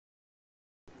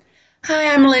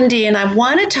Hi, I'm Lindy, and I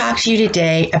want to talk to you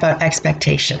today about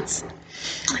expectations.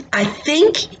 I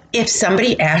think if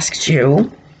somebody asked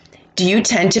you, do you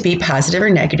tend to be positive or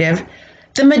negative?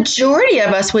 The majority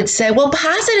of us would say, well,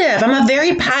 positive. I'm a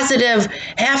very positive,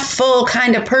 half full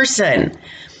kind of person.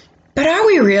 But are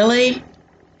we really?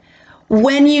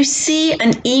 When you see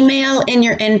an email in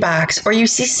your inbox or you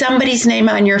see somebody's name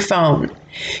on your phone,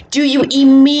 do you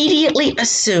immediately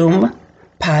assume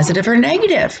positive or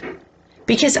negative?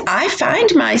 Because I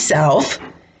find myself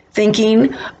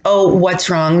thinking, oh, what's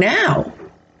wrong now?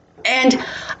 And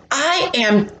I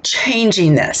am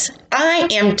changing this. I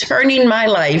am turning my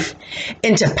life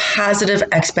into positive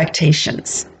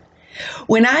expectations.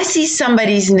 When I see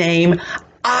somebody's name,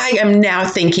 I am now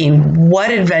thinking,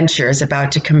 what adventure is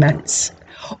about to commence?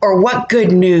 Or what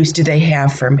good news do they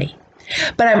have for me?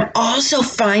 But I'm also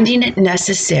finding it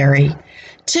necessary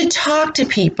to talk to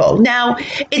people. Now,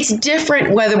 it's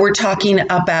different whether we're talking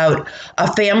about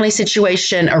a family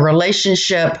situation, a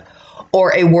relationship,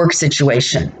 or a work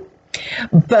situation.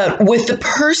 But with the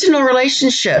personal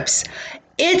relationships,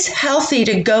 it's healthy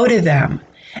to go to them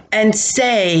and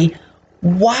say,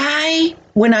 why,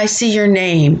 when I see your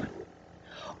name?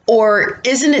 Or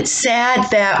isn't it sad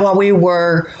that while we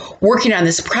were working on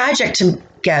this project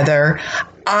together,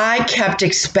 I kept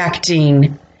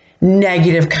expecting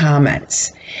negative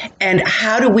comments? And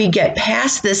how do we get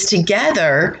past this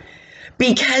together?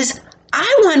 Because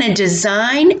I want to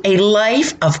design a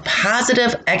life of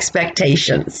positive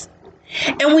expectations.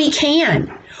 And we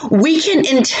can. We can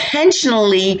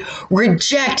intentionally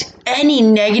reject any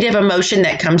negative emotion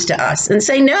that comes to us and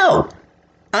say, no,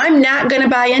 I'm not going to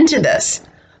buy into this.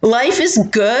 Life is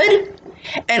good,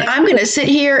 and I'm going to sit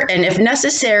here and, if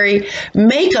necessary,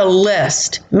 make a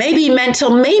list, maybe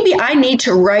mental, maybe I need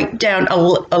to write down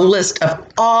a list of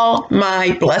all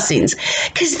my blessings,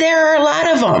 because there are a lot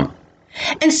of them.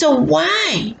 And so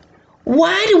why?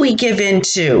 Why do we give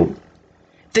into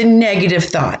the negative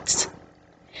thoughts?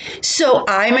 So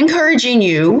I'm encouraging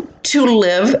you to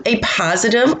live a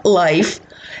positive life,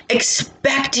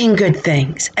 expecting good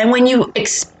things. And when you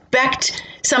expect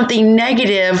something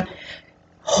negative,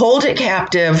 hold it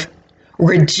captive,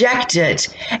 reject it,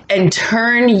 and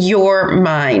turn your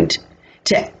mind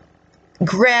to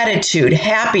gratitude,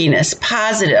 happiness,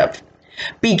 positive,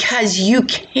 because you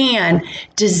can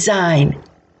design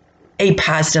a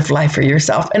positive life for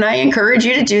yourself. And I encourage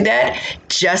you to do that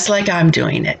just like I'm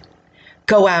doing it.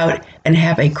 Go out and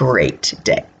have a great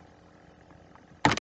day.